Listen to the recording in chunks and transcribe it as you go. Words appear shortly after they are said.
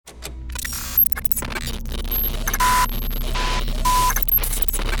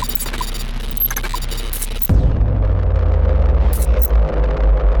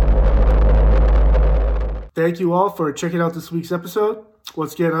Thank you all for checking out this week's episode.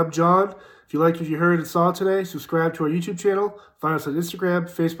 Once again, I'm John. If you liked what you heard and saw today, subscribe to our YouTube channel, find us on Instagram,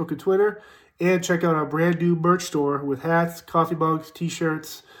 Facebook, and Twitter, and check out our brand new merch store with hats, coffee mugs,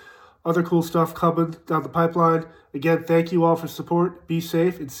 t-shirts, other cool stuff coming down the pipeline. Again, thank you all for support. Be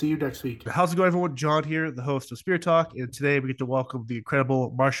safe and see you next week. How's it going, everyone? John here, the host of Spirit Talk, and today we get to welcome the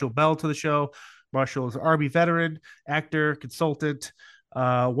incredible Marshall Bell to the show. Marshall is an Army veteran, actor, consultant,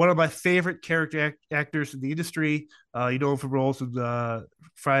 one of my favorite character actors in the industry. You know him for roles in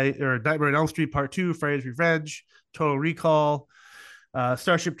Friday or Nightmare on Elm Street Part Two, Friday's Revenge, Total Recall,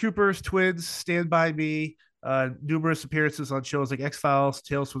 Starship Troopers, Twins, Stand by Me. Numerous appearances on shows like X Files,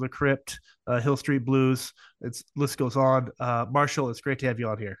 Tales from the Crypt, Hill Street Blues. It's list goes on. Marshall, it's great to have you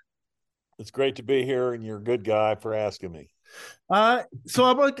on here. It's great to be here, and you're a good guy for asking me. So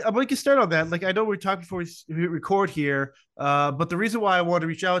I'm like to start on that. Like I know we talked before we record here, but the reason why I wanted to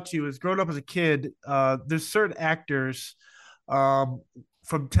reach out to you is growing up as a kid. There's certain actors, from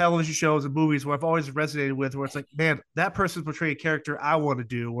television shows and movies where I've always resonated with, where it's like, man, that person's portraying a character I want to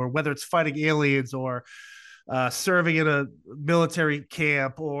do, or whether it's fighting aliens or serving in a military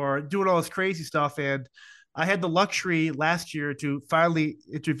camp or doing all this crazy stuff. And I had the luxury last year to finally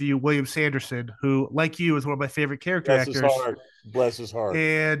interview William Sanderson, who, like you, is one of my favorite character Bless actors. His heart. Bless his heart.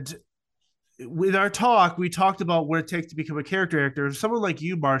 And with our talk, we talked about what it takes to become a character actor. Someone like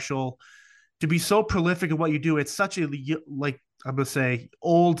you, Marshall, to be so prolific in what you do, it's such a, like, I'm going to say,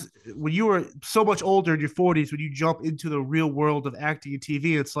 old, when you were so much older in your 40s, when you jump into the real world of acting and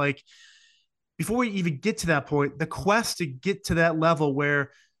TV, it's like, before we even get to that point, the quest to get to that level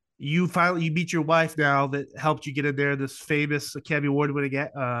where you meet your wife now that helped you get in there, this famous Academy Award winning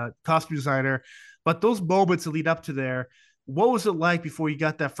costume designer. But those moments that lead up to there, what was it like before you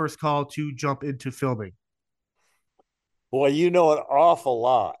got that first call to jump into filming? Boy, you know an awful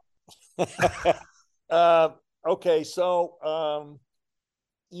lot. Okay, so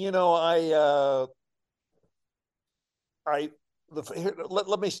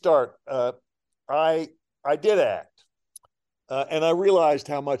let me start. I did act, and I realized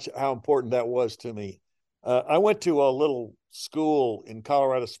how important that was to me. I went to a little school in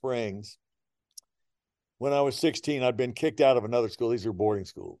Colorado Springs when I was 16. I'd been kicked out of another school. These are boarding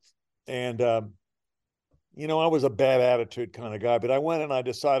schools, and I was a bad attitude kind of guy. But I went and I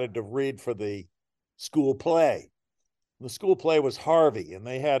decided to read for the school play. The school play was Harvey, and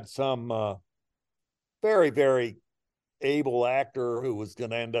they had some very, very able actor who was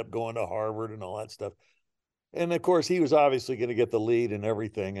going to end up going to Harvard and all that stuff. And of course, he was obviously going to get the lead and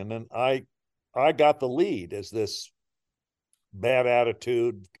everything. And then I got the lead as this bad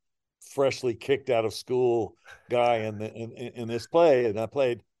attitude, freshly kicked out of school guy in this play. And I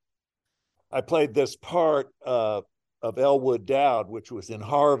played this part of Elwood Dowd, which was in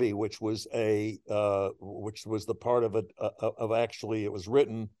Harvey, which was the part of actually, it was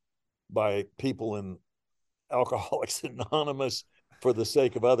written by people in Alcoholics Anonymous for the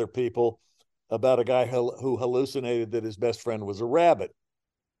sake of other people, about a guy who hallucinated that his best friend was a rabbit.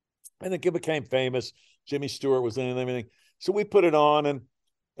 And it became famous. Jimmy Stewart was in it and everything. So we put it on,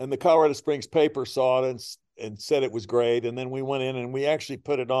 and the Colorado Springs paper saw it and said it was great. And then we went in and we actually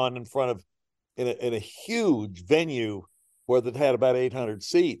put it on in front of, in a huge venue where that had about 800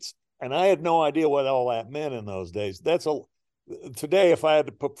 seats. And I had no idea what all that meant in those days. Today, if I had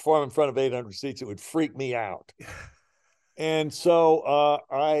to perform in front of 800 seats, it would freak me out. And so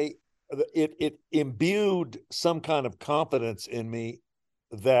it imbued some kind of confidence in me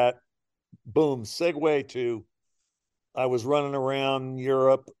that, boom, segue to, I was running around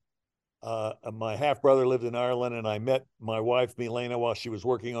Europe. My half brother lived in Ireland, and I met my wife, Milena, while she was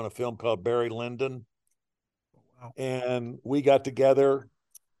working on a film called Barry Lyndon. Wow. And we got together,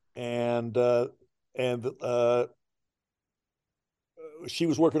 and she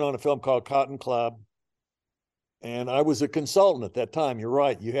was working on a film called Cotton Club. And I was a consultant at that time. You're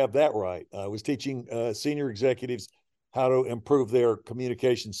right. You have that right. I was teaching senior executives how to improve their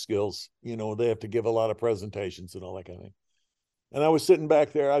communication skills. They have to give a lot of presentations and all that kind of thing. And I was sitting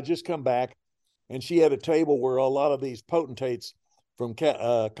back there. I just come back, and she had a table where a lot of these potentates from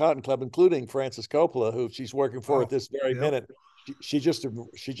Cotton Club, including Francis Coppola, who she's working for at this very minute. She just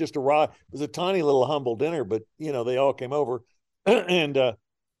arrived. It was a tiny little humble dinner, but they all came over, and I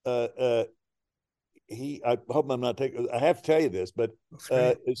hope I'm not taking, I have to tell you this, but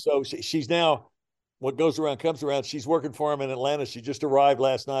so she's now, what goes around comes around. She's working for him in Atlanta. She just arrived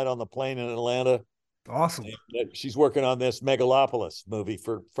last night on the plane in Atlanta. Awesome. She's working on this Megalopolis movie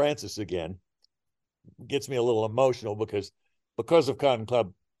for Francis again. Gets me a little emotional because of Cotton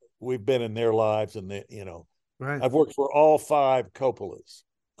Club, we've been in their lives, and right. I've worked for all 5 Coppolas.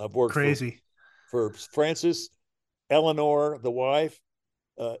 I've worked crazy for Frances, Eleanor, the wife,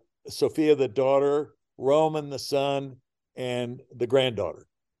 Sophia, the daughter, Roman, the son, and the granddaughter.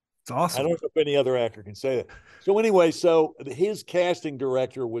 It's awesome. I don't know if any other actor can say that. So anyway, so his casting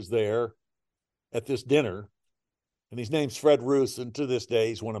director was there at this dinner, and his name's Fred Roos, and to this day,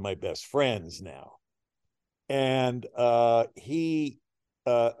 he's one of my best friends now. And Alan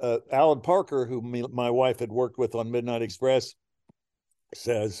Parker, who my wife had worked with on Midnight Express,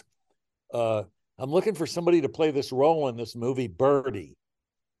 says, I'm looking for somebody to play this role in this movie, Birdie.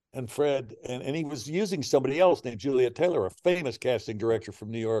 And Fred, and he was using somebody else named Juliet Taylor, a famous casting director from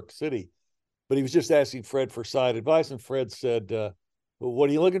New York City. But he was just asking Fred for side advice. And Fred said, well, what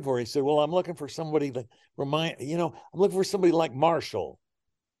are you looking for? He said, well, I'm looking for somebody that I'm looking for somebody like Marshall.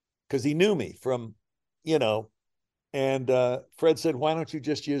 Because he knew me from, and Fred said, why don't you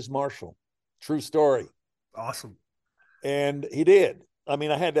just use Marshall? True story. Awesome. And he did. I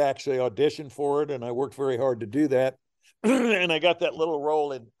mean, I had to actually audition for it, and I worked very hard to do that. And I got that little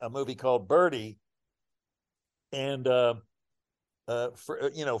role in a movie called Birdie. And, Fred and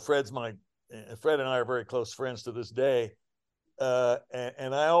I are very close friends to this day.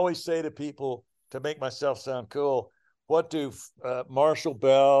 And I always say to people, to make myself sound cool, what do Marshall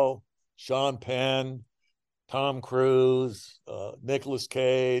Bell, Sean Penn, Tom Cruise, Nicolas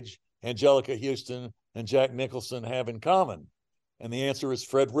Cage, Angelica Houston, and Jack Nicholson have in common? And the answer is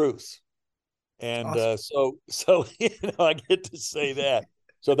Fred Roos. And awesome. So I get to say that.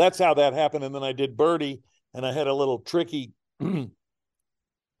 So that's how that happened. And then I did Birdie, and I had a little tricky thing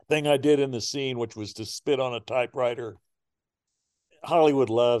I did in the scene, which was to spit on a typewriter.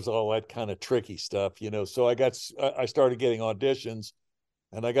 Hollywood loves all that kind of tricky stuff, So I started getting auditions,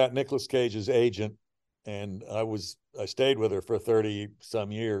 and I got Nicolas Cage's agent, and I stayed with her for 30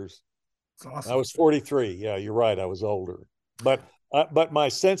 some years. That's awesome. I was 43. Yeah, you're right. I was older, but my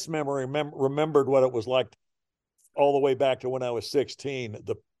sense memory remembered what it was like all the way back to when I was 16,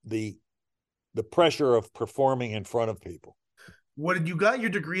 the pressure of performing in front of people. When you got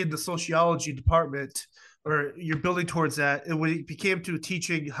your degree in the sociology department, or you're building towards that, and when it became to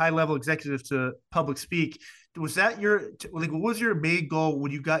teaching high-level executives to public speak, was that what was your main goal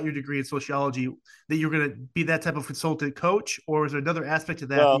when you got your degree in sociology, that you're going to be that type of consultant coach, or is there another aspect to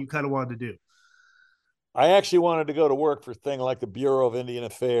that that you kind of wanted to do? I actually wanted to go to work for a thing like the Bureau of Indian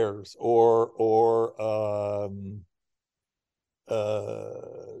Affairs or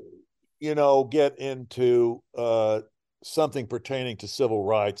get into something pertaining to civil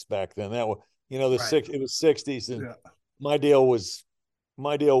rights back then. That was, it was 60s, and yeah. my deal was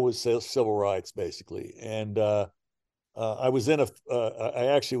civil rights basically. And I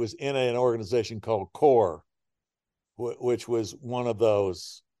actually was in an organization called CORE, which was one of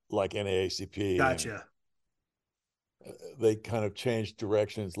those like NAACP. Gotcha. They kind of changed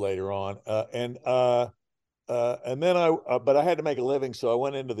directions later on. And then but I had to make a living. So I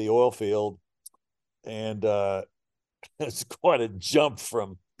went into the oil field, and it's quite a jump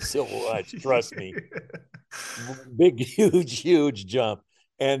from civil rights, trust me. Big, huge jump.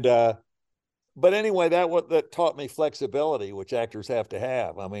 And, but anyway, that taught me flexibility, which actors have to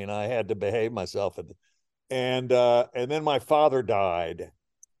have. I mean, I had to behave myself. And then my father died,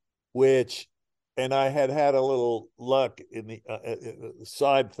 and I had a little luck in the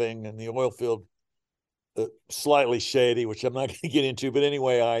side thing in the oil field, slightly shady, which I'm not going to get into. But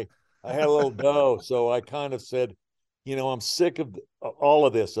anyway, I had a little dough. So I kind of said, I'm sick of all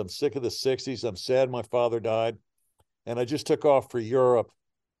of this. I'm sick of the 60s. I'm sad my father died. And I just took off for Europe.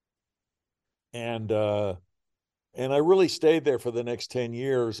 And I really stayed there for the next 10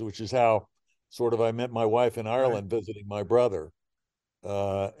 years, which is how sort of I met my wife in Ireland, visiting my brother.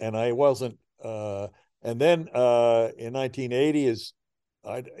 And I wasn't, and then in 1980,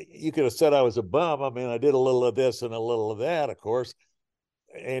 you could have said I was a bum. I mean, I did a little of this and a little of that, of course,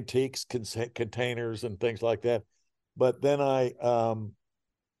 antiques, containers and things like that. But then I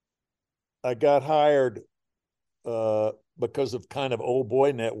got hired because of kind of old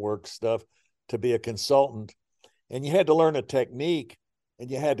boy network stuff to be a consultant. And you had to learn a technique, and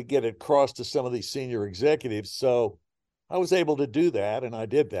you had to get it across to some of these senior executives. So I was able to do that, and I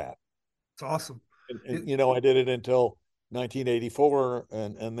did that. It's awesome. And I did it until 1984,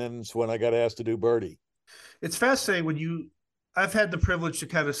 and then it's when I got asked to do Birdie. It's fascinating I've had the privilege to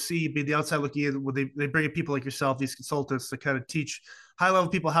kind of be the outside looking in, when they bring in people like yourself, these consultants, to kind of teach high-level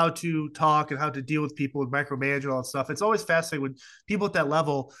people how to talk and how to deal with people and micromanage and all that stuff. It's always fascinating when people at that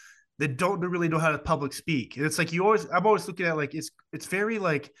level that don't really know how to public speak. And it's like I'm always looking at like, it's very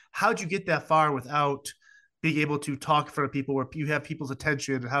like, how'd you get that far without being able to talk in front of people where you have people's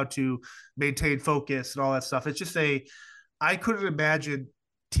attention and how to maintain focus and all that stuff. It's just I couldn't imagine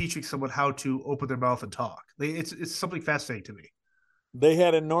teaching someone how to open their mouth and talk. It's something fascinating to me. They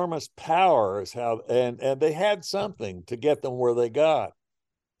had enormous power, is how, and they had something to get them where they got.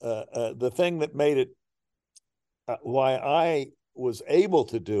 The thing that made it why I was able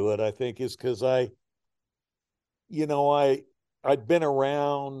to do it, I think, is because I'd been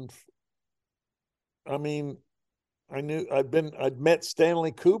around. I mean, I'd met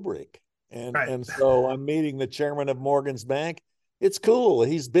Stanley Kubrick, and so I'm meeting the chairman of Morgan's Bank. It's cool.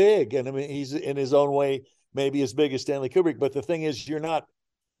 He's big, and I mean, he's in his own way maybe as big as Stanley Kubrick. But the thing is, you're not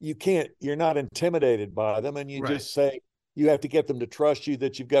intimidated by them, and you just say you have to get them to trust you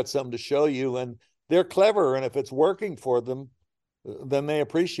that you've got something to show you, and they're clever, and if it's working for them, then they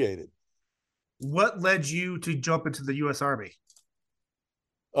appreciate it. What led you to jump into the U.S. Army?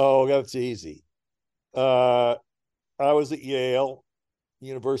 Oh, that's easy. I was at Yale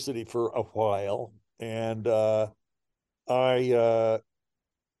University for a while, and I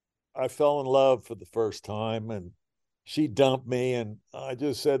fell in love for the first time, and she dumped me, and I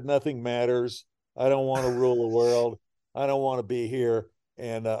just said, nothing matters. I don't want to rule the world. I don't want to be here.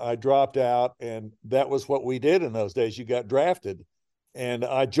 And I dropped out, and that was what we did in those days. You got drafted, and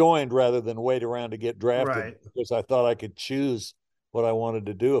I joined rather than wait around to get drafted because I thought I could choose what I wanted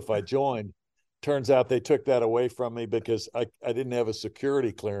to do if I joined. Turns out they took that away from me because I didn't have a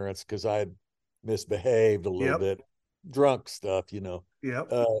security clearance because I had misbehaved a little bit, drunk stuff, so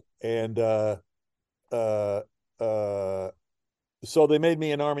they made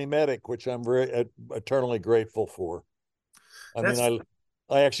me an Army medic, which I'm very eternally grateful for.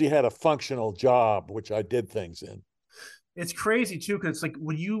 I actually had a functional job, which I did things in. It's crazy too, because it's like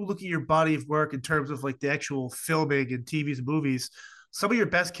when you look at your body of work in terms of like the actual filming and TVs and movies, some of your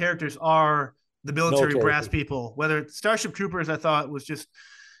best characters are the military brass people. Whether it's Starship Troopers, I thought was just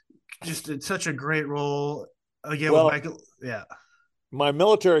such a great role. Again, with Michael, my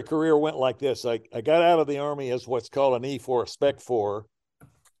military career went like this. I got out of the Army as what's called an E4, Spec 4.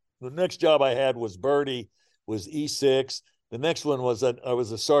 The next job I had was Birdie, was E6. The next one was I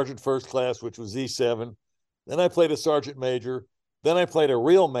was a sergeant first class, which was E7. Then I played a sergeant major. Then I played a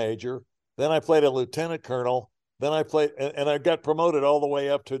real major. Then I played a lieutenant colonel. Then I played, and I got promoted all the way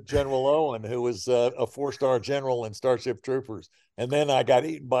up to General Owen, who was a 4-star general in Starship Troopers. And then I got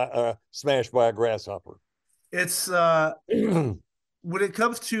smashed by a grasshopper. It's when it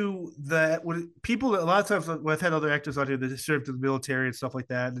comes to that, people, a lot of times when I've had other actors on here that served in the military and stuff like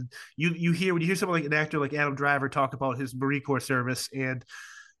that, and when you hear someone like an actor like Adam Driver talk about his Marine Corps service and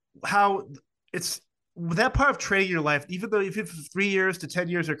how it's that part of training your life, even though if it's 3 years to 10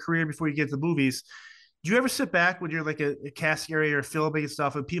 years of career before you get to the movies, do you ever sit back when you're like a casting area or filming and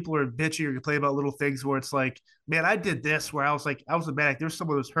stuff and people are bitching or complaining about little things where it's like, man, I did this where I was a medic, there's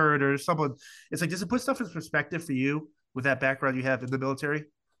someone who's hurt or someone, it's like, does it put stuff in perspective for you with that background you have in the military?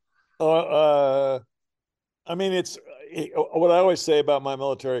 I mean, what I always say about my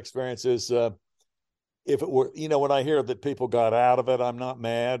military experience is if it were, when I hear that people got out of it, I'm not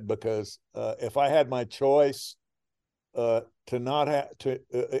mad because if I had my choice to not have to,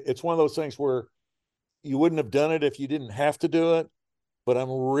 it's one of those things where you wouldn't have done it if you didn't have to do it, but I'm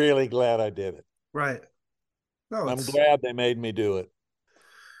really glad I did it. Right. No, I'm glad they made me do it.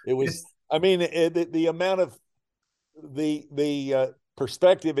 It was, I mean, the amount of the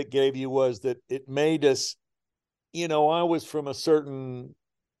perspective it gave you was that it made us, I was from a certain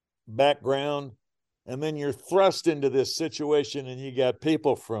background, and then you're thrust into this situation and you got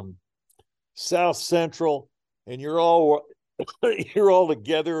people from South Central and you're all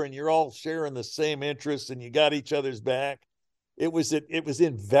together and you're all sharing the same interests and you got each other's back. It was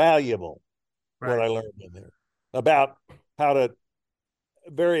invaluable what I learned in there about how to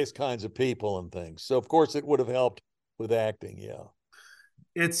various kinds of people and things. So of course it would have helped with acting. Yeah.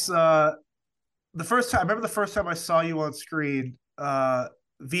 It's I remember the first time I saw you on screen,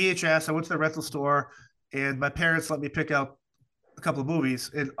 VHS. I went to the rental store and my parents let me pick out a couple of movies.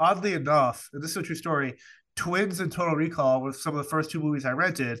 And oddly enough, and this is a true story, Twins and Total Recall were some of the first two movies I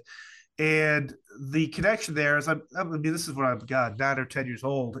rented. And the connection there is, this is when I'm 9 or 10 years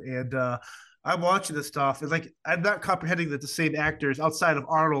old. And I'm watching this stuff. And like, I'm not comprehending that the same actors outside of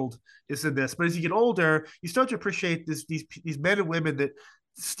Arnold is in this. But as you get older, you start to appreciate these men and women that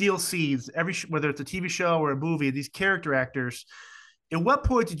steal scenes, whether it's a TV show or a movie, these character actors. At what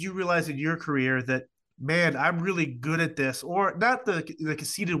point did you realize in your career that, man, I'm really good at this? Or not the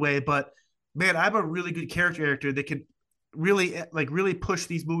conceited way, but man, I'm a really good character actor that can really push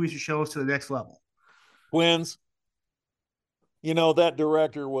these movies and shows to the next level. Twins. That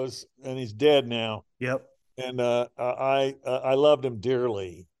director and he's dead now. Yep. And I loved him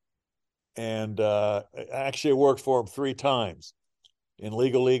dearly. And actually I worked for him 3 times. in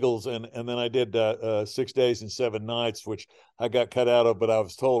Legal Eagles, and then I did 6 Days and 7 Nights, which I got cut out of, but I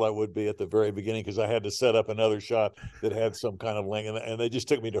was told I would be at the very beginning because I had to set up another shot that had some kind of link, and they just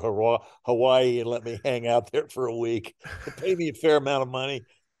took me to Hawaii and let me hang out there for a week. They paid me a fair amount of money,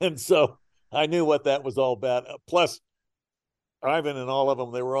 and so I knew what that was all about. Plus, Ivan and all of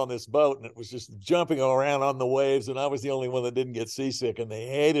them, they were on this boat, and it was just jumping around on the waves, and I was the only one that didn't get seasick, and they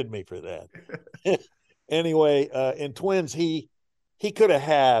hated me for that. Anyway, in Twins, he could have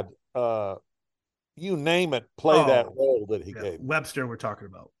had you name it, play that role that he gave. Webster, we're talking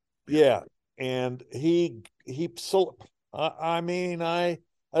about. Yeah, and he so I mean, I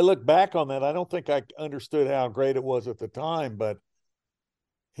look back on that. I don't think I understood how great it was at the time, but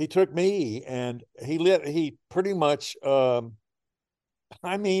he took me and he pretty much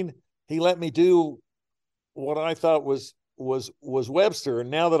I mean, he let me do what I thought was Webster.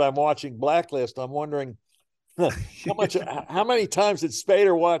 And now that I'm watching Blacklist, I'm wondering how many times did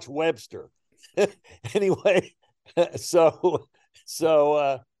Spader watch Webster? Anyway, so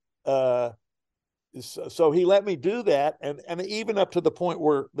he let me do that, and even up to the point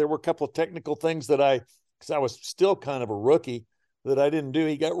where there were a couple of technical things that because I was still kind of a rookie, that I didn't do.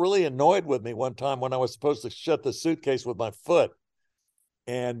 He got really annoyed with me one time when I was supposed to shut the suitcase with my foot.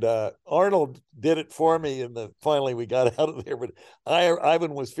 And Arnold did it for me, and finally we got out of there. But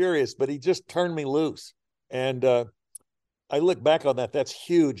Ivan was furious, but he just turned me loose. And I look back on that. That's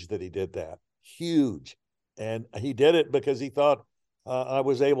huge that he did that. Huge. And he did it because he thought I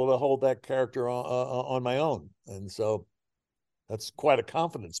was able to hold that character on my own. And so that's quite a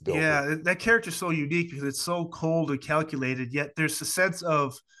confidence builder. Yeah, that character's so unique because it's so cold and calculated, yet there's a sense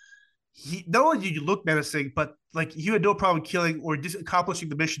of not only did you look menacing, but like you had no problem killing or just accomplishing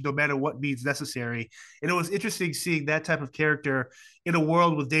the mission no matter what means necessary. And it was interesting seeing that type of character in a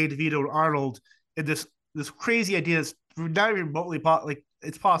world with Dave DeVito and Arnold, and this crazy idea is not even remotely like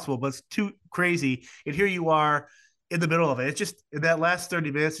it's possible, but it's too crazy. And here you are in the middle of it. It's just in that last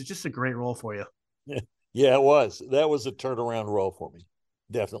 30 minutes, it's just a great role for you. Yeah, it was. That was a turnaround role for me,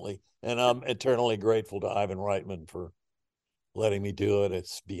 definitely. And I'm eternally grateful to Ivan Reitman for letting me do it.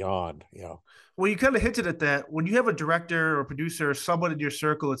 It's beyond, Well, you kind of hinted at that. When you have a director or producer or someone in your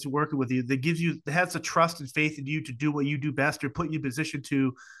circle that's working with you that has the trust and faith in you to do what you do best or put you in position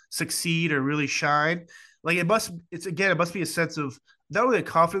to succeed or really shine, like it must be a sense of not only a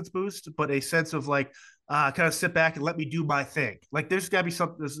confidence boost, but a sense of like kind of sit back and let me do my thing. Like there's got to be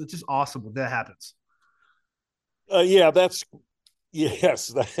something that's just awesome when that happens.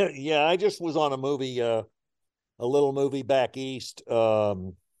 Yes. Yeah, I just was on a movie, a little movie back east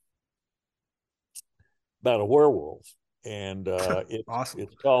about a werewolf, and awesome.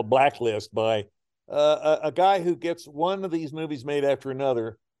 It's called Blacklist by a guy who gets one of these movies made after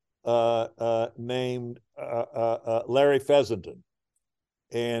another, named Larry Fessenden,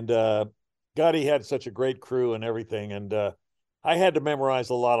 and God, he had such a great crew and everything, and I had to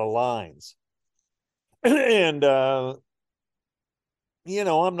memorize a lot of lines, and I'm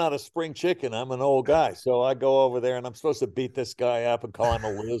not a spring chicken. I'm an old guy. So I go over there and I'm supposed to beat this guy up and call him a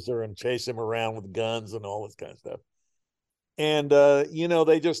loser and chase him around with guns and all this kind of stuff. And,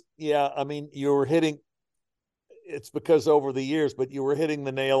 they just, you were hitting, it's because over the years, but you were hitting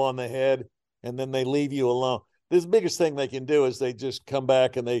the nail on the head and then they leave you alone. The biggest thing they can do is they just come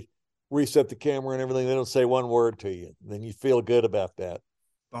back and they reset the camera and everything. They don't say one word to you. Then you feel good about that.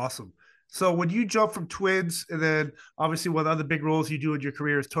 Awesome. So when you jump from Twins, and then obviously one of the other big roles you do in your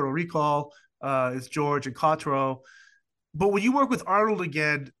career is Total Recall, is George and Quattro. But when you work with Arnold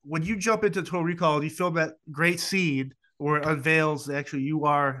again, when you jump into Total Recall and you film that great scene where it unveils actually you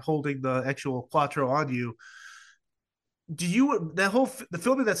are holding the actual Quattro on you, the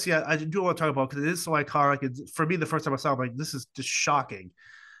filming that scene, I do want to talk about because it is so iconic. And for me, the first time I saw it, I'm like, this is just shocking.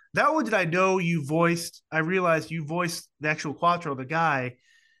 That one, did I know you voiced? I realized you voiced the actual Quattro, the guy.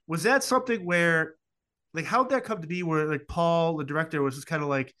 Was that something where, like, how'd that come to be? Where like Paul, the director, was just kind of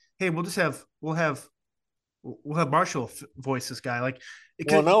like, "Hey, we'll have Marshall voice this guy." Like,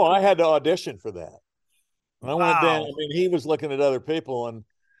 well, no, I had to audition for that. I went down. I mean, he was looking at other people, and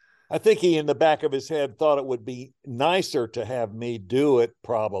I think he, in the back of his head, thought it would be nicer to have me do it,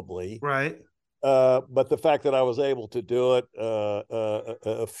 probably. Right. But the fact that I was able to do it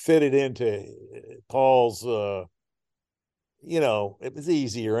fitted into Paul's. It was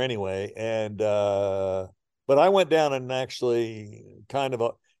easier anyway. And but I went down and actually kind of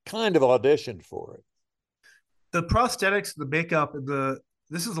auditioned for it. The prosthetics, the makeup, and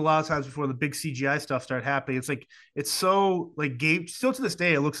this is a lot of times before the big CGI stuff started happening. It's like it's so like game still to this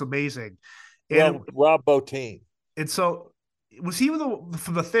day, it looks amazing. And Rob Bottin. And so Was he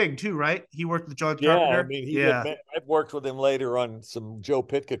from the Thing too, right? He worked with John Yeah, I Carpenter. mean, Yeah. I've worked with him later on some Joe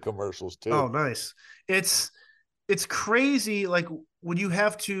Pitka commercials Oh, too. nice. It's crazy. Like when you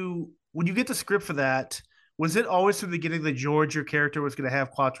get the script for that, was it always from the beginning that George, your character, was going to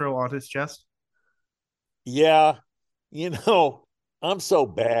have Quattro on his chest? Yeah, you know, I'm so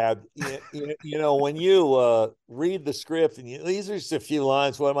bad. When you read the script and these are just a few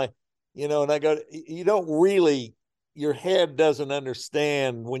lines. What am I, and I go, you don't really, your head doesn't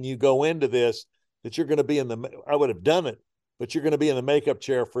understand when you go into this that you're going to be I would have done it, but you're going to be in the makeup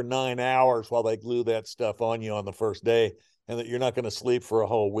chair for 9 hours while they glue that stuff on you on the first day, and that you're not going to sleep for a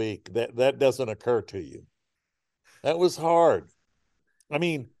whole week. That doesn't occur to you. That was hard. I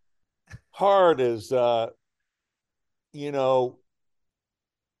mean, hard is, you know,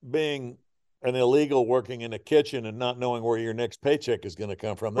 being an illegal working in a kitchen and not knowing where your next paycheck is going to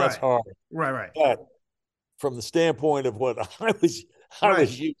come from. That's Right. hard. Right. But from the standpoint of what I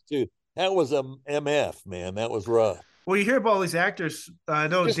was used to, that was a MF, man. That was rough. Well, you hear about all these actors. I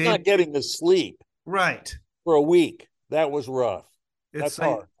know Just Dave. not getting to sleep Right. for a week. That was rough. It's That's like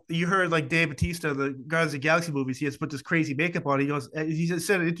hard. you heard like Dave Bautista, the Guardians of the Galaxy movies. He has put this crazy makeup on. He goes, he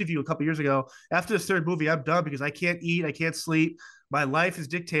said in an interview a couple years ago, after this third movie, I'm done because I can't eat, I can't sleep. My life is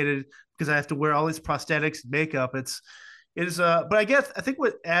dictated because I have to wear all these prosthetics and makeup. It is. But I think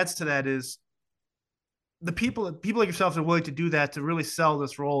what adds to that is the people like yourselves are willing to do that to really sell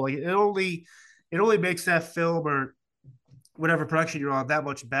this role. Like it only makes that film or whatever production you're on that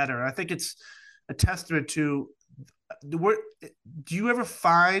much better. I think it's a testament to do you ever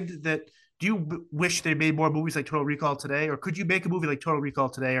find that do you wish they made more movies like Total Recall today, or could you make a movie like Total Recall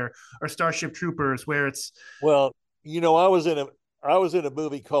today, or Starship Troopers, where it's Well, I was in a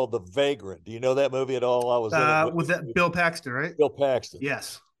movie called The Vagrant. Do you know that movie at all? I was in it with that Bill Paxton, right? Bill Paxton.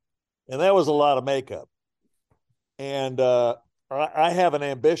 Yes. And that was a lot of makeup. And I have an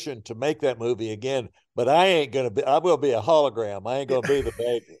ambition to make that movie again, but I'm going to be a hologram. I ain't going to be the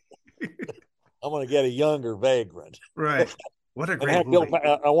Vagrant. I'm going to get a younger Vagrant. Right. What a great movie.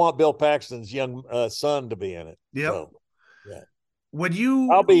 I want Bill Paxton's young son to be in it. Yep. So, yeah.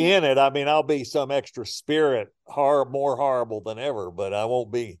 I'll be in it. I mean, I'll be some extra spirit, more horrible than ever, but I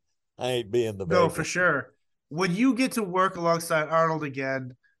ain't being the Vagrant. No, for sure. When you get to work alongside Arnold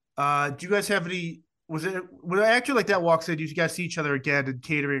again, do you guys have any? Was it when an actor like that walks in? Do you guys see each other again in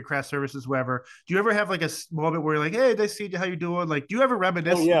catering, and craft services, whatever? Do you ever have like a moment where you're like, "Hey, nice to see you. How you doing?" Like, do you ever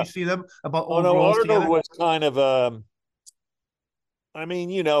reminisce when you see them about old roles Arnold together? was kind of. I mean,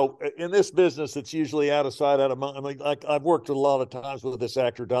 in this business, it's usually out of sight, out of mind. I mean, like I've worked a lot of times with this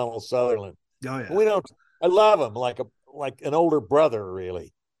actor Donald Sutherland. Oh yeah, We don't. I love him like an older brother,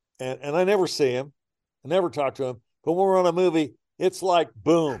 really, and I never see him, I never talk to him. But when we're on a movie, it's like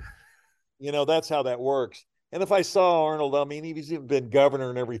boom. That's how that works. And if I saw Arnold, I mean, he's even been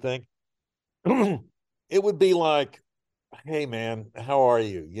governor and everything. It would be like, hey, man, how are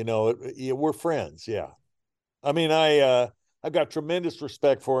you? We're friends. Yeah. I mean, I've got tremendous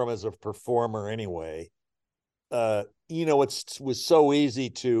respect for him as a performer anyway. It was so easy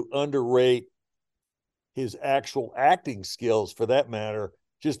to underrate his actual acting skills for that matter,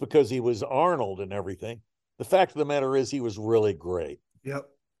 just because he was Arnold and everything. The fact of the matter is he was really great. Yep.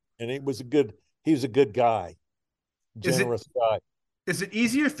 And he was a good guy, generous guy. Is it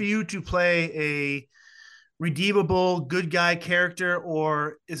easier for you to play a redeemable good guy character,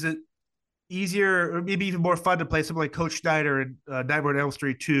 or is it easier or maybe even more fun to play something like Coach Schneider in Nightmare on Elm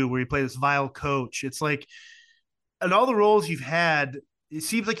Street 2, where you play this vile coach? It's like, in all the roles you've had, it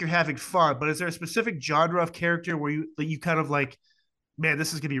seems like you're having fun, but is there a specific genre of character where you kind of like, man,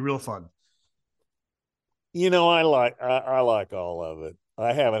 this is gonna be real fun? I like all of it.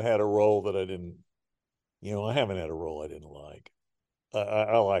 I haven't had a role that I didn't, I haven't had a role I didn't like.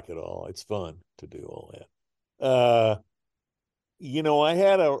 I like it all. It's fun to do all that.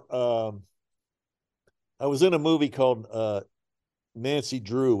 I was in a movie called Nancy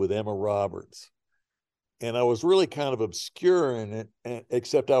Drew with Emma Roberts, and I was really kind of obscure in it,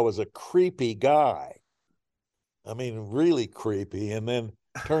 except I was a creepy guy. I mean, really creepy. And then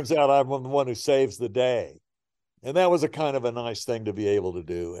turns out I'm the one who saves the day. And that was a kind of a nice thing to be able to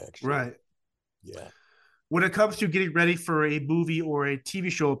do, actually. Right. Yeah. When it comes to getting ready for a movie or a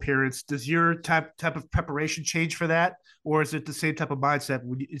TV show appearance, does your type of preparation change for that, or is it the same type of mindset?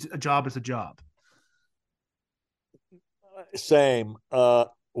 A job is a job. Same.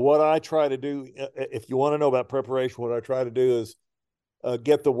 What I try to do, if you want to know about preparation, what I try to do is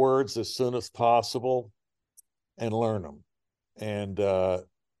get the words as soon as possible and learn them. And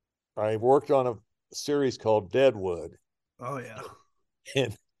I worked on a series called Deadwood. Oh yeah.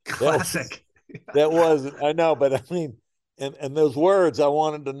 And classic. I know, but I mean, and those words, I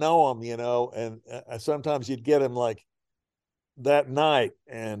wanted to know them, and sometimes you'd get them like that night,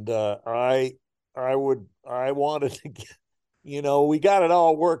 and I wanted to get, we got it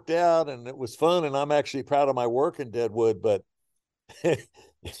all worked out, and it was fun, and I'm actually proud of my work in Deadwood, but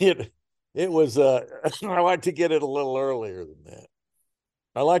it it was I like to get it a little earlier than that.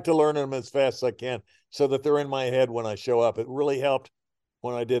 I like to learn them as fast as I can so that they're in my head when I show up. It really helped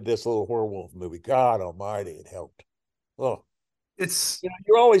when I did this little werewolf movie. God almighty, it helped. Oh, It's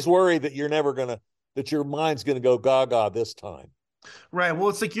you're always worried that that your mind's gonna go gaga this time. right. Well,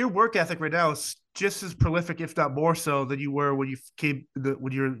 it's like your work ethic right now is just as prolific, if not more so, than you were when you came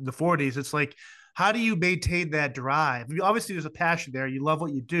when you're in the 40s. It's like, how do you maintain that drive? I mean, obviously, there's a passion there. You love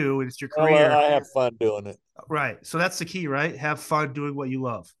what you do, and it's your Well, career. I have fun doing it. Right. So that's the key, right? Have fun doing what you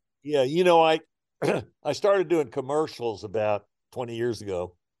love. Yeah, I I started doing commercials about 20 years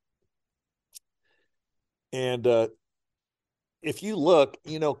ago. And if you look,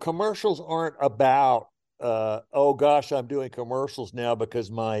 commercials aren't about oh gosh, I'm doing commercials now because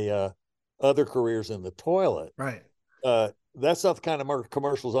my other career's in the toilet. Right. That's not the kind of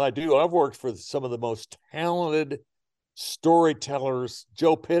commercials I do. I've worked for some of the most talented storytellers,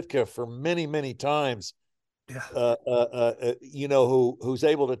 Joe Pitka for many, many times. Yeah. Who's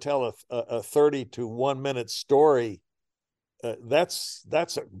able to tell a 30 to 1 minute story. That's a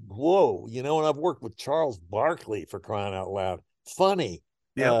whoa, and I've worked with Charles Barkley, for crying out loud. Funny.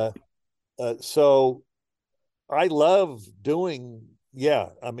 Yeah. So I love doing, yeah.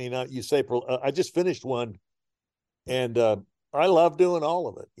 I mean, you say, I just finished one, and I love doing all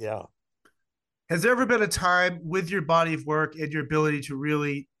of it. Yeah. Has there ever been a time with your body of work and your ability to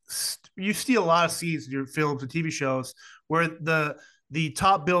really you see a lot of scenes in your films and TV shows where the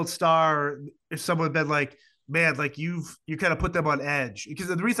top billed star, if someone had been like, man, like you kind of put them on edge? Because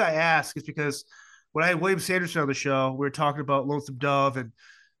the reason I ask is because when I had William Sanderson on the show, we were talking about Lonesome Dove, and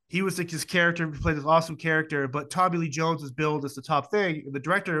he was like his character, played this awesome character, but Tommy Lee Jones was billed as the top thing. And the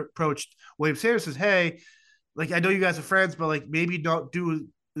director approached William Sanderson, says, hey, like I know you guys are friends, but like maybe don't do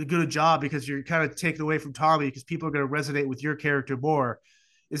a good job because you're kind of taking away from Tommy because people are going to resonate with your character more.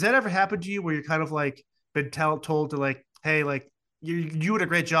 Has that ever happened to you where you're kind of like been told to like, hey, like you did a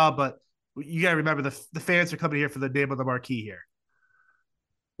great job, but you got to remember the fans are coming here for the name of the marquee here.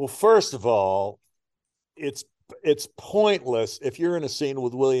 Well, first of all, it's pointless if you're in a scene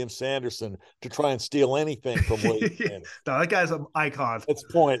with William Sanderson to try and steal anything from William Sanderson. No, that guy's an icon. It's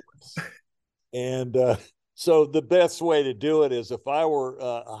pointless. And so the best way to do it is if I were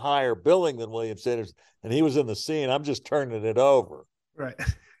a higher billing than William Sanderson and he was in the scene, I'm just turning it over. Right.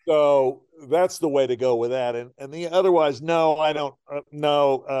 So that's the way to go with that. And the otherwise, no, I don't.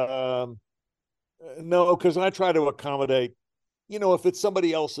 No, because I try to accommodate. If it's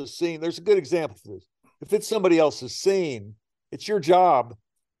somebody else's scene, there's a good example for this. If it's somebody else's scene, it's your job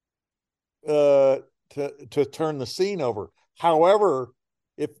to turn the scene over. However,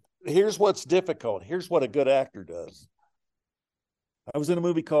 here's what's difficult. Here's what a good actor does. I was in a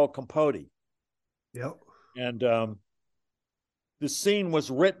movie called Capote. Yep. And the scene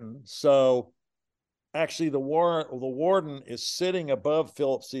was written so actually the warden is sitting above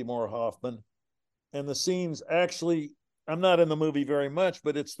Philip Seymour Hoffman, and the scene's actually, I'm not in the movie very much,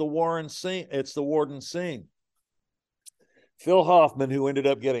 but it's the warden scene. Phil Hoffman, who ended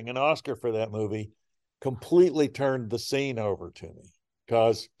up getting an Oscar for that movie, completely turned the scene over to me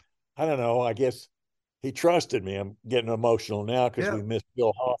because I don't know, I guess he trusted me. I'm getting emotional now because we missed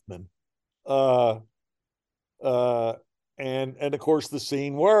Phil Hoffman. And of course the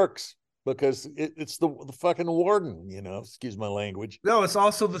scene works because it's the fucking warden, excuse my language. No, it's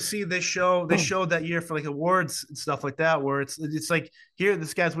also the scene they showed that year for like awards and stuff like that, where it's like, here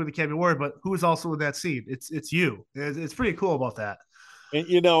this guy's winning the Academy Award, but who's also in that scene? It's you. It's pretty cool about that. And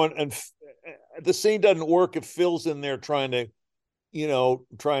and the scene doesn't work if Phil's in there trying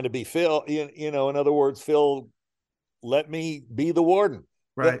to be Phil. In other words, Phil, let me be the warden.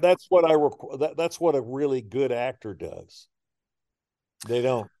 Right. That's what that's what a really good actor does. They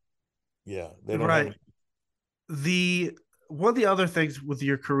don't. Yeah, they don't. Right. One of the other things with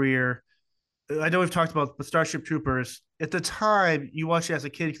your career, I know we've talked about the Starship Troopers. At the time, you watched it as a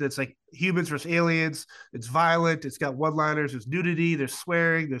kid because it's like humans versus aliens. It's violent. It's got one-liners. There's nudity. There's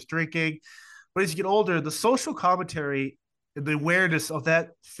swearing. There's drinking. But as you get older, the social commentary and the awareness of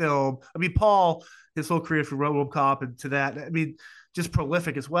that film. I mean, Paul, his whole career from RoboCop and to that. I mean, just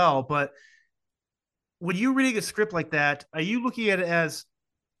prolific as well. But when you're reading a script like that, are you looking at it as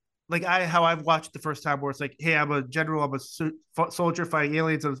like how I've watched the first time, where it's like, hey, I'm a general, I'm a soldier fighting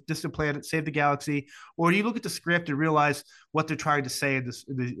aliens on a distant planet, save the galaxy, or do you look at the script and realize what they're trying to say in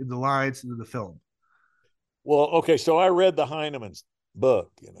the lines in the film? Well, okay, so I read the Heinemann's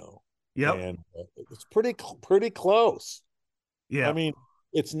book, Yep. and it's pretty close. I Yeah. mean,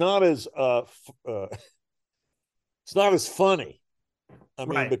 it's not as it's not as funny. I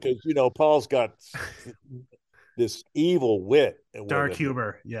mean, Right. because Paul's got this evil wit with Dark him,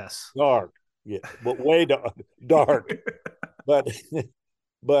 humor. Yes. dark, yeah, but way dark.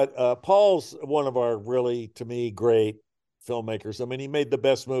 But Paul's one of our really, to me, great filmmakers. I mean, he made the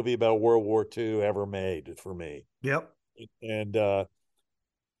best movie about World War II ever made for me, Yep. and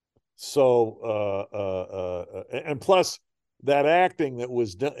so and plus that acting that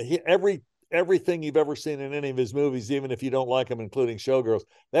was done, everything you've ever seen in any of his movies, even if you don't like him, including Showgirls,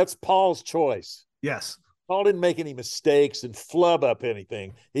 that's Paul's choice. Yes. Paul didn't make any mistakes and flub up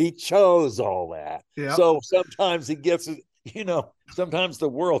anything. He chose all that. Yep. So sometimes he gets it, sometimes the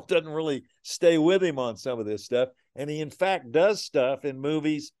world doesn't really stay with him on some of this stuff. And he, in fact, does stuff in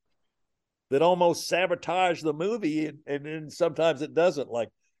movies that almost sabotage the movie. And sometimes it doesn't, like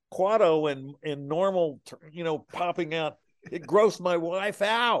Quado in Normal, popping out. It grossed my wife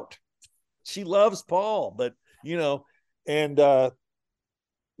out. She loves Paul, but, and,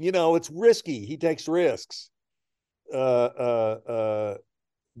 it's risky. He takes risks. But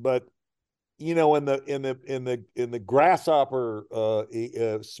in the grasshopper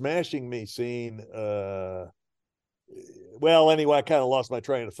smashing me scene, well, anyway, I kind of lost my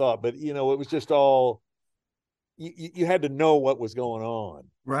train of thought, but it was just all you had to know what was going on.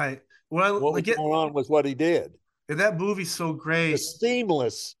 Right. Well, What was like it, going on was what he did. and that movie's so A great.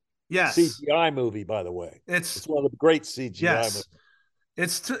 seamless Yes. CGI movie, by the way. It's It's one of the great CGI yes. movies.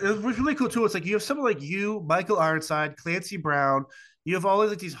 It's really cool too. It's like you have someone like you, Michael Ironside, Clancy Brown. You have all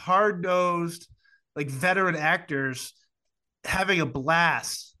these hard nosed, like veteran actors having a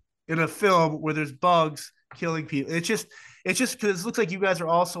blast in a film where there's bugs killing people. It's just because it looks like you guys are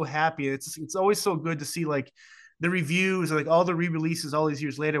all so happy. It's always so good to see like the reviews and like all the re-releases all these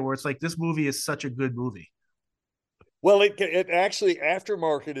years later where it's like this movie is such a good movie. Well, it actually,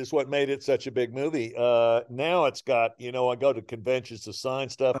 aftermarket is what made it such a big movie. Now it's got, I go to conventions to sign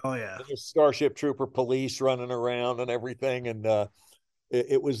stuff. Oh yeah. There's Starship Trooper police running around and everything, and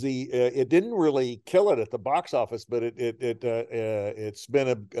it was it didn't really kill it at the box office, but it's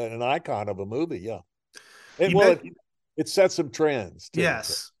been an icon of a movie, yeah. And You well, bet. it set some trends too. So.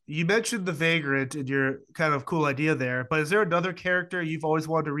 Yes. You mentioned the Vagrant and your kind of cool idea there, but is there another character you've always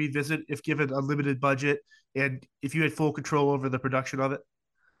wanted to revisit if given unlimited budget and if you had full control over the production of it?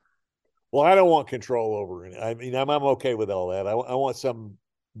 Well, I don't want control over it. I mean, I'm okay with all that. I want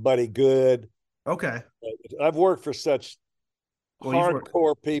somebody good. Okay. I've worked for such Well, you've worked.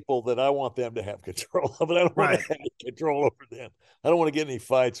 hardcore people that I want them to have control of it. I don't want Right. to have control over them. I don't want to get any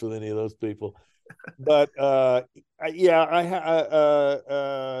fights with any of those people. But yeah,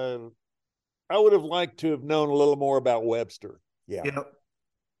 I would have liked to have known a little more about Webster. Yeah, Yep.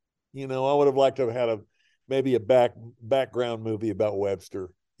 I would have liked to have had maybe a background movie about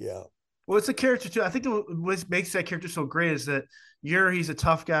Webster. Yeah. Well, it's a character too. I think what makes that character so great is that he's a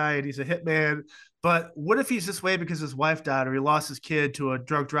tough guy and he's a hitman. But what if he's this way because his wife died or he lost his kid to a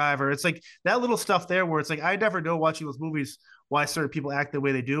drunk driver? It's like that little stuff there where it's like I never know watching those movies why certain people act the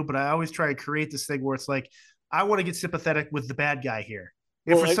way they do, but I always try and create this thing where it's like I want to get sympathetic with the bad guy here.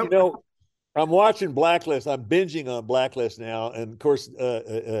 And Well, for some I'm watching Blacklist. I'm binging on Blacklist now, and of course,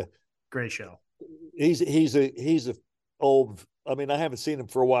 great show. he's a old. I mean, I haven't seen him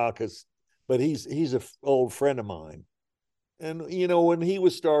for a while but he's a old friend of mine. And when he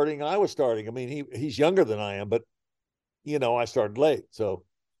was starting, I was starting. I mean, he's younger than I am, but I started late. So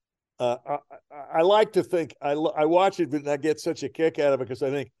I like to think I watch it, and I get such a kick out of it because I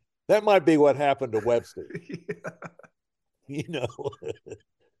think that might be what happened to Webster. you know,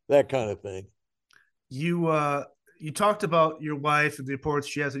 that kind of thing. You talked about your wife and the importance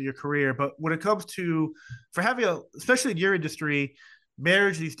she has in your career, but when it comes to for having especially in your industry,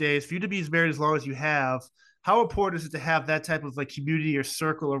 marriage these days, for you to be married as long as you have, how important is it to have that type of like community or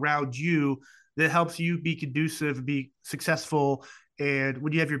circle around you that helps you be conducive and be successful? And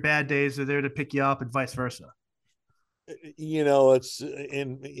when you have your bad days, they're there to pick you up and vice versa. It's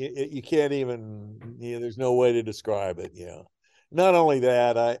you can't even, there's no way to describe it. Yeah. Not only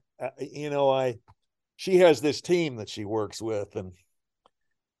that, she has this team that she works with, and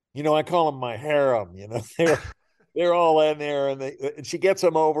I call them my harem. They're all in there, and she gets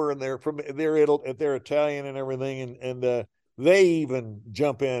them over, and they're Italian and everything, and they even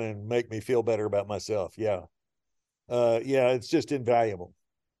jump in and make me feel better about myself. Yeah, yeah, it's just invaluable.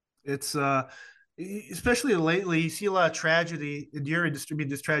 It's especially lately, you see a lot of tragedy in your industry. I mean,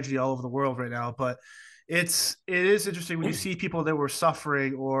 there's tragedy all over the world right now, but it is interesting when you see people that were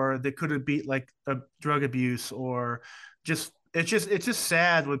suffering or that couldn't beat like a drug abuse or just it's just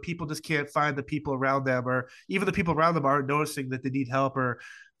sad when people just can't find the people around them, or even the people around them aren't noticing that they need help, or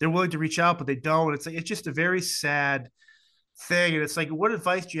they're willing to reach out but they don't. It's like it's just a very sad thing. And it's like, what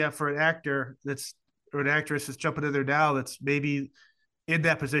advice do you have for an actor that's or an actress that's jumping in there now that's maybe in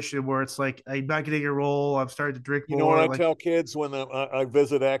that position where it's like, I'm not getting a role, I'm starting to drink You know what more. I Like, tell kids when I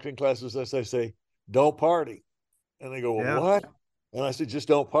visit acting classes? I say, don't party. And they go, well, yeah, what? And I said, just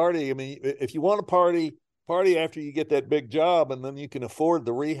don't party. I mean, if you want to party, party after you get that big job, and then you can afford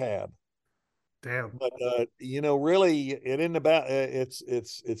the rehab. damn, But really, it isn't about.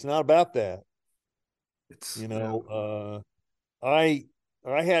 It's not about that. it's You yeah, know, I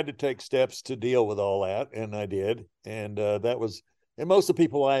had to take steps to deal with all that, and I did. And that was. And most of the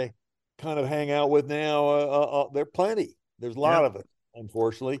people I kind of hang out with now, they're plenty. There's a yeah. lot of it,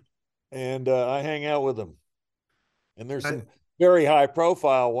 unfortunately, and I hang out with them. And there's I, some very high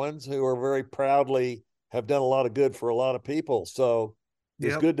profile ones who are very proudly have done a lot of good for a lot of people. So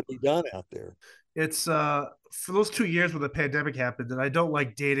there's yep. good to be done out there. It's for those 2 years when the pandemic happened, and I don't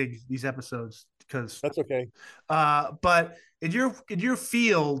like dating these episodes because That's okay. but in your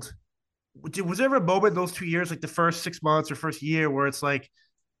field, was there ever a moment in those 2 years, like the first 6 months or first year, where it's like,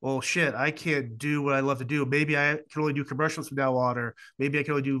 well, shit, I can't do what I love to do. Maybe I can only do commercials from now on, or maybe I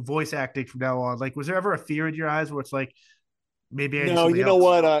can only do voice acting from now on. Like, was there ever a fear in your eyes where it's like, maybe I do No, something you know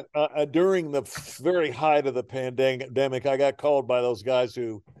else? what? During the very height of the pandemic, I got called by those guys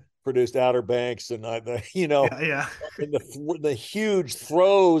who produced Outer Banks, and Yeah, yeah, in the huge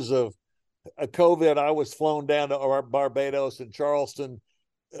throes of COVID, I was flown down to Barbados and Charleston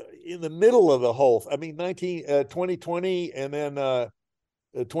in the middle of the whole. I mean, 2020, and then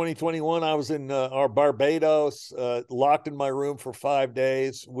 2021, I was in our Barbados, locked in my room for 5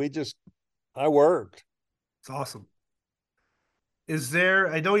 days. I worked. it's awesome. Is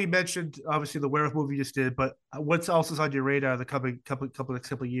there? I know you mentioned obviously the werewolf movie you just did, but what's else is on your radar the coming couple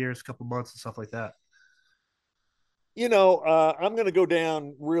of years, couple months, and stuff like that? I'm going to go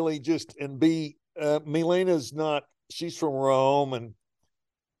down really just and be. Milena's not. She's from Rome, and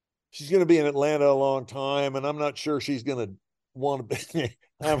she's going to be in Atlanta a long time, and I'm not sure she's going to want to be.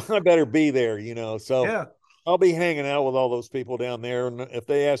 I better be there, So Yeah, I'll be hanging out with all those people down there, and if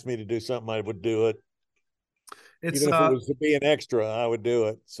they asked me to do something, I would do it. it's Even if it was to be an extra, I would do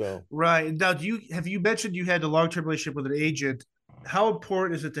it. So right now. Do you have you mentioned you had a long term relationship with an agent? How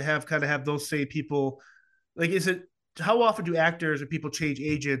important is it to have kind of have those same people? Like, is it how often do actors or people change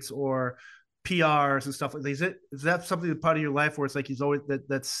agents or PRs and stuff like that? Is that something that part of your life where it's like he's always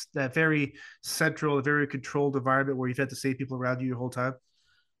that's that very central, very controlled environment where you've had the same people around you your whole time?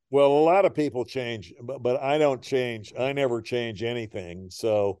 well, a lot of people change, but I don't change. I never change anything.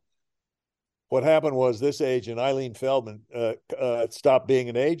 So what happened was this agent, Eileen Feldman, stopped being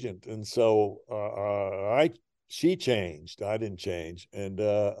an agent, and so I she changed. I didn't change, and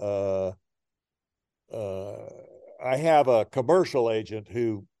I have a commercial agent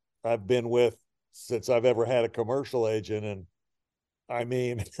who I've been with since I've ever had a commercial agent, and I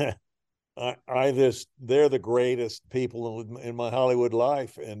mean, I just they're the greatest people in my Hollywood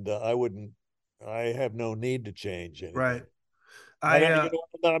life, and I have no need to change Right. anything. I I don't,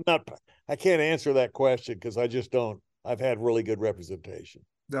 I'm not, I can't answer that question because I just don't. I've had really good representation.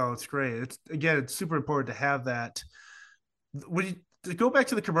 No, it's great. It's again, it's super important to have that. When you to go back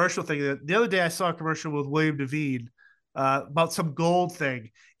to the commercial thing, the other day I saw a commercial with William Devine about some gold thing,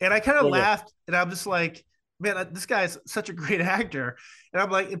 and I kind of Oh yeah. laughed, and I'm just like, man, this guy's such a great actor, and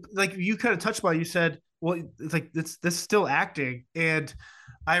I'm like you kind of touched on it. You said, well, it's like this still acting, and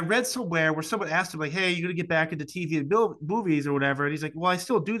I read somewhere where someone asked him like, "Hey, you gonna get back into TV and movies or whatever?" And he's like, "Well, I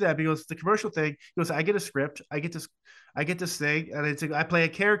still do that because the commercial thing." He goes, "I get a script, I get this thing, and it's like, I play a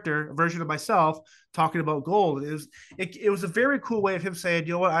character, a version of myself, talking about gold." It was a very cool way of him saying,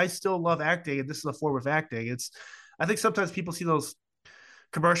 "You know what? I still love acting, and this is a form of acting." It's I think sometimes people see those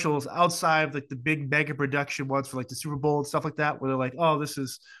commercials outside of like the big mega production ones for like the Super Bowl and stuff like that, where they're like, "Oh, this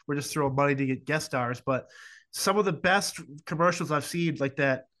is we're just throwing money to get guest stars." But some of the best commercials I've seen, like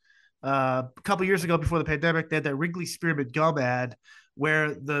that, a couple years ago before the pandemic, they had that Wrigley Spearmint gum ad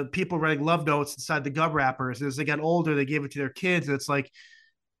where the people writing love notes inside the gum wrappers. And as they got older, they gave it to their kids, and it's like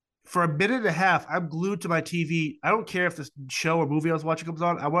for a minute and a half, I'm glued to my TV. I don't care if this show or movie I was watching comes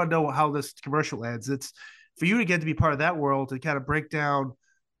on. I want to know how this commercial ends. It's for you to get to be part of that world and kind of break down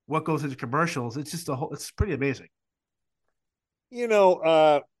what goes into commercials. It's just a whole. It's pretty amazing. You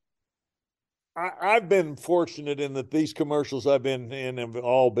know, I've been fortunate in that these commercials I've been in have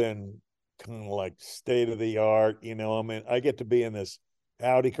all been kind of like state of the art. I mean, I get to be in this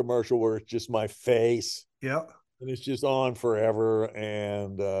Audi commercial where it's just my face. Yeah. And it's just on forever,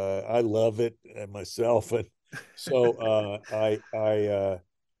 and I love it myself. And so I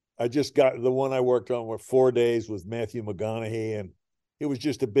just got the one I worked on with 4 days with Matthew McConaughey, and it was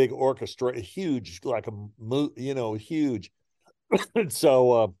just a big orchestra, huge, like huge. And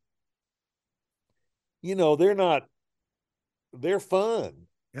so they're fun.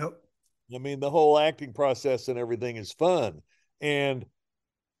 Yep. I mean, the whole acting process and everything is fun, and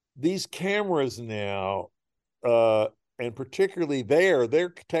these cameras now, and particularly their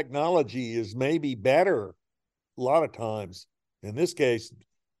technology is maybe better a lot of times. In this case,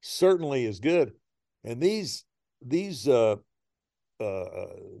 certainly is good. And these new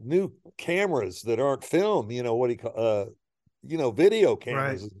cameras that aren't film, what do you call video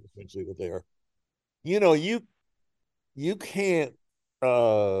cameras, Right. is essentially what they are. You can't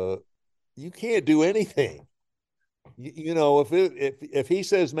do anything. If he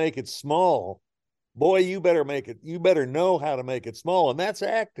says make it small, boy, you better make it. You better know how to make it small, and that's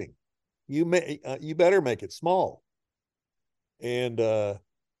acting. You better make it small, and those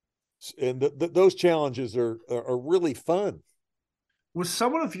challenges are really fun. With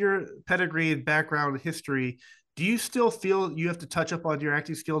someone of your pedigree and background and history, do you still feel you have to touch up on your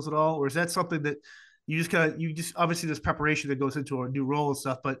acting skills at all, or is that something that you just obviously there's preparation that goes into a new role and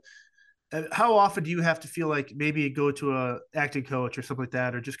stuff, but how often do you have to feel like maybe go to a acting coach or something like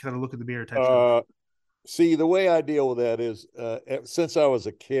that, or just kind of look in the mirror type stuff? See, the way I deal with that is, since I was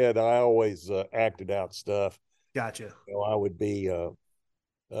a kid, I always acted out stuff. Gotcha. I would be,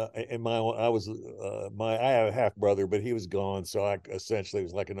 in my, I was, I had a half brother, but he was gone. So I essentially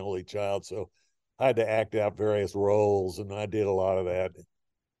was like an only child. So I had to act out various roles, and I did a lot of that.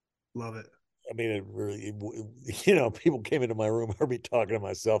 Love it. I mean, it really, people came into my room, heard me talking to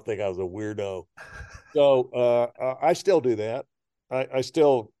myself, think I was a weirdo. So I still do that. I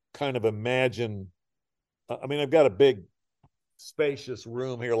still kind of imagine. I mean, I've got a big, spacious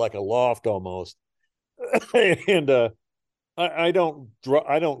room here, like a loft almost, and I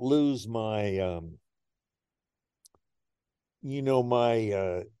don't lose my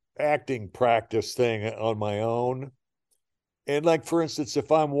my acting practice thing on my own. And like, for instance,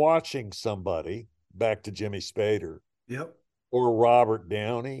 if I'm watching somebody, back to Jimmy Spader Yep. or Robert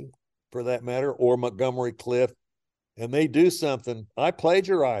Downey, for that matter, or Montgomery Clift, and they do something, I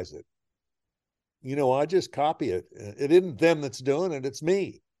plagiarize it. I just copy it. It isn't them that's doing it, it's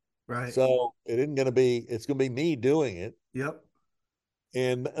me. Right. So it's going to be me doing it. Yep.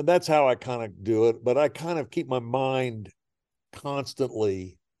 And that's how I kind of do it. But I kind of keep my mind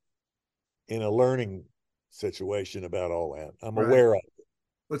constantly in a learning situation about all that. I'm Right. aware of it.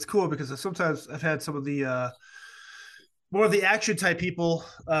 It's cool because sometimes I've had some of the more of the action type people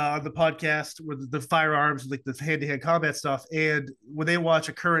on the podcast with the firearms, like the hand to hand combat stuff. And when they watch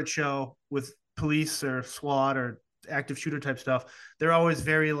a current show with police or SWAT or active shooter type stuff, they're always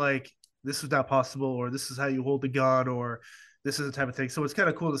very like, this is not possible, or this is how you hold the gun, or this is the type of thing. So it's kind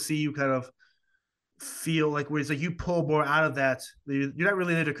of cool to see you kind of feel like where it's like you pull more out of that. You're not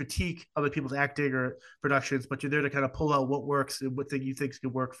really there to critique other people's acting or productions, but you're there to kind of pull out what works and what thing you think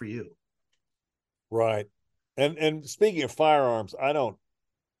could work for you. Right. And speaking of firearms, I leave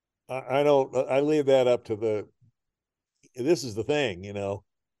that up to this is the thing,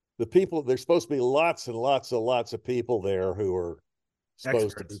 the people, there's supposed to be lots and lots of people there who are supposed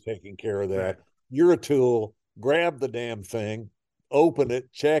Experts. to be taking care of that. Right. You're a tool, grab the damn thing, open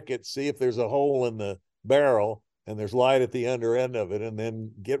it, check it, see if there's a hole in the barrel and there's light at the under end of it, and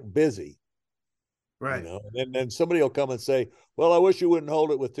then get busy. Right. And then somebody will come and say, well, I wish you wouldn't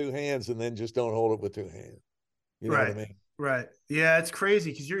hold it with two hands, and then just don't hold it with two hands. You know right. what I mean? Right. Yeah, it's crazy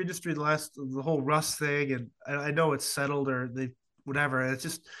because your industry, the whole Rust thing, and I know it's settled or they whatever. It's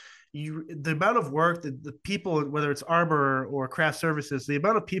just the amount of work that the people, whether it's armor or craft services, the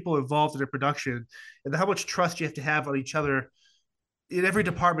amount of people involved in a production, and how much trust you have to have on each other in every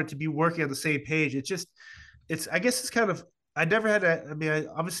department to be working on the same page. I guess it's kind of, I never had I mean,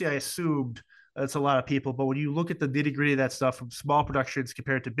 obviously I assumed it's a lot of people, but when you look at the nitty gritty of that stuff from small productions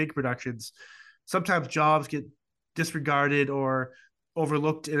compared to big productions, sometimes jobs get disregarded or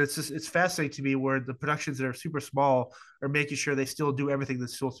overlooked. And it's fascinating to me where the productions that are super small are making sure they still do everything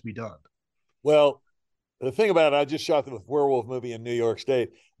that's supposed to be done. Well, the thing about it, I just shot the werewolf movie in New York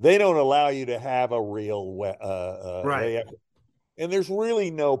State. They don't allow you to have a real right. And there's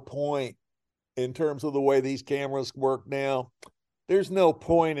really no point in terms of the way these cameras work now. There's no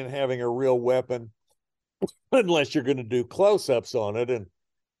point in having a real weapon unless you're going to do close-ups on it, and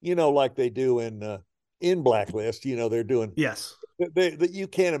like they do in Blacklist. They're doing yes. You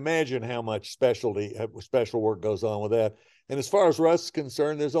can't imagine how much special work goes on with that. And as far as Russ is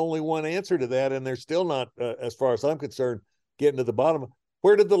concerned, there's only one answer to that, and they're still not, as far as I'm concerned, getting to the bottom.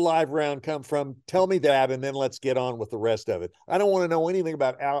 Where did the live round come from? Tell me that, and then let's get on with the rest of it. I don't want to know anything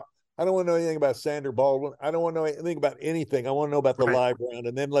about Al. I don't want to know anything about Sandra Baldwin. I don't want to know anything about anything. I want to know about the live round,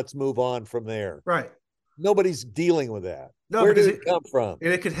 and then let's move on from there. Right. Nobody's dealing with that. No, where did it come from?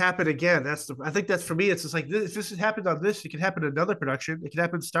 And it could happen again. I think that's for me. It's just like if this has happened on this, it could happen in another production. It could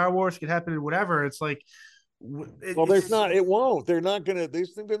happen in Star Wars. It could happen in whatever. It's like, there's not. It won't. They're not going to.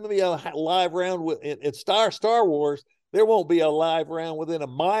 There's going to be a live round with it's Star Wars. There won't be a live round within a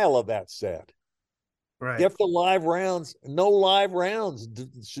mile of that set. Right. If the live rounds, no live rounds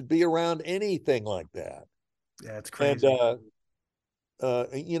should be around anything like that. Yeah, it's crazy. And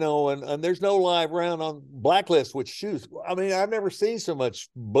and there's no live round on Blacklist, which shoots. I mean, I've never seen so much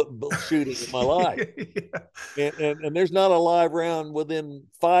shooting in my life. Yeah. And there's not a live round within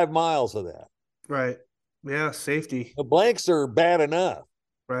 5 miles of that. Right. Yeah, safety. The blanks are bad enough.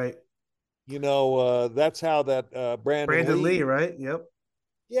 Right. That's how that Brandon Lee, right? Yep.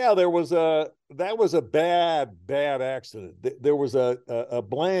 Yeah, that was a bad accident. There was a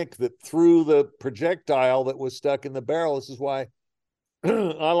blank that threw the projectile that was stuck in the barrel. This is why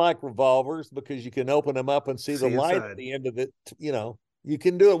I like revolvers, because you can open them up and see the light at the end of it. You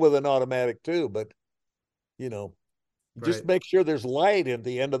can do it with an automatic too, but just make sure there's light at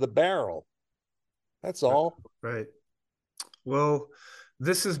the end of the barrel. That's all. Right. Well,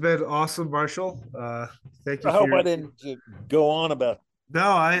 this has been awesome, Marshall. Thank you. I hope I didn't go on about. No,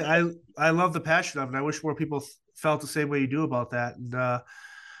 I love the passion of it. I wish more people felt the same way you do about that. And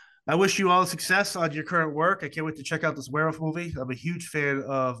I wish you all success on your current work. I can't wait to check out this werewolf movie. I'm a huge fan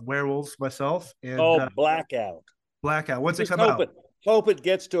of werewolves myself. And, Blackout. When's it come out? Hope it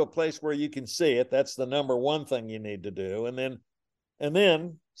gets to a place where you can see it. That's the number one thing you need to do, and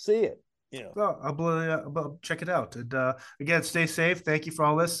then see it. Yeah. Well, I'll check it out. And again, stay safe. Thank you for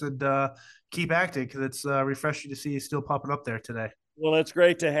all this, and keep acting, because it's refreshing to see you still popping up there today. Well, it's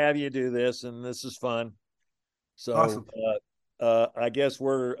great to have you do this, and this is fun. So, awesome. I guess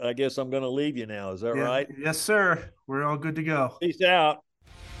I'm going to leave you now. Is that right? Yes, sir. We're all good to go. Peace out.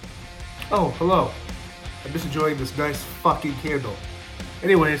 Oh, hello. I'm just enjoying this nice fucking candle.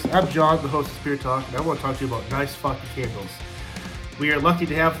 Anyways, I'm John, the host of Spirit Talk, and I want to talk to you about nice fucking candles. We are lucky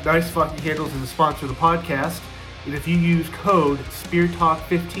to have Nice Fucking Candles as a sponsor of the podcast. And if you use code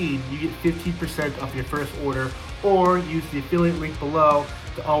SpearTalk15, you get 15% off your first order, or use the affiliate link below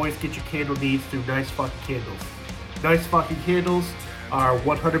to always get your candle needs through Nice Fucking Candles. Nice Fucking Candles are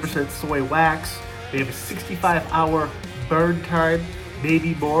 100% soy wax. They have a 65-hour burn time,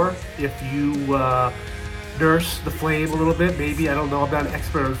 maybe more if you nurse the flame a little bit. Maybe, I don't know, I'm not an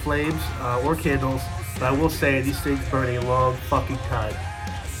expert on flames or candles, but I will say these things burn a long fucking time.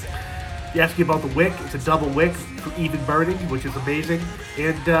 You ask me about the wick. It's a double wick for even burning, which is amazing.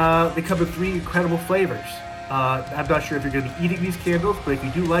 And they come in 3 incredible flavors. I'm not sure if you're going to be eating these candles, but if you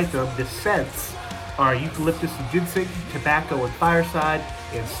do like them, the scents are eucalyptus and ginseng, tobacco and fireside,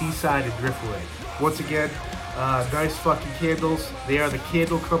 and seaside and driftwood. Once again, Nice Fucking Candles. They are the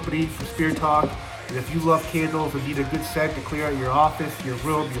candle company for Spirit Talk. And if you love candles and need a good scent to clear out your office, your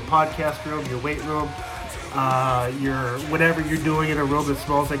room, your podcast room, your weight room, your whatever you're doing in a room that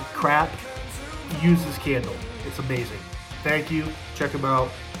smells like crap, use this candle. It's amazing. Thank you. Check them out.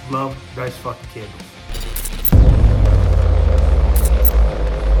 Love Nice Fucking Candles.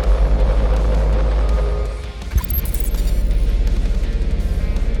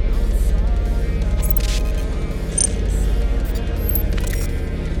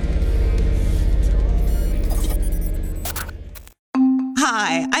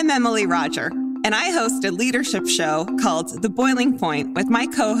 Hi, I'm Emily Roger, and I host a leadership show called The Boiling Point with my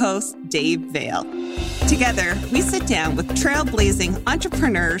co-host, Dave Vale. Together, we sit down with trailblazing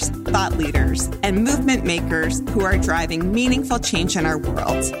entrepreneurs, thought leaders, and movement makers who are driving meaningful change in our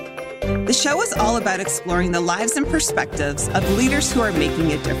world. The show is all about exploring the lives and perspectives of leaders who are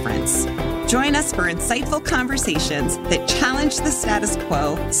making a difference. Join us for insightful conversations that challenge the status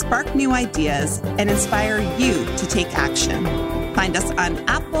quo, spark new ideas, and inspire you to take action. Find us on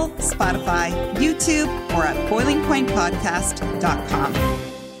Apple, Spotify, YouTube, or at boilingpointpodcast.com.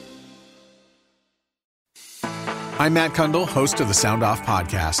 I'm Matt Kundle, host of the Sound Off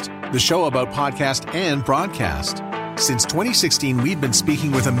Podcast, the show about podcast and broadcast. Since 2016, we've been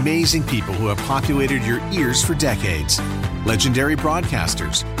speaking with amazing people who have populated your ears for decades. Legendary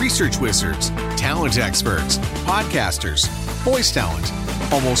broadcasters, research wizards, talent experts, podcasters, voice talent.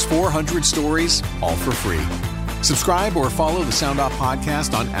 Almost 400 stories, all for free. Subscribe or follow the Sound Off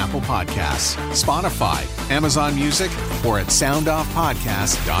Podcast on Apple Podcasts, Spotify, Amazon Music, or at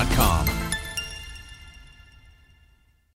soundoffpodcast.com.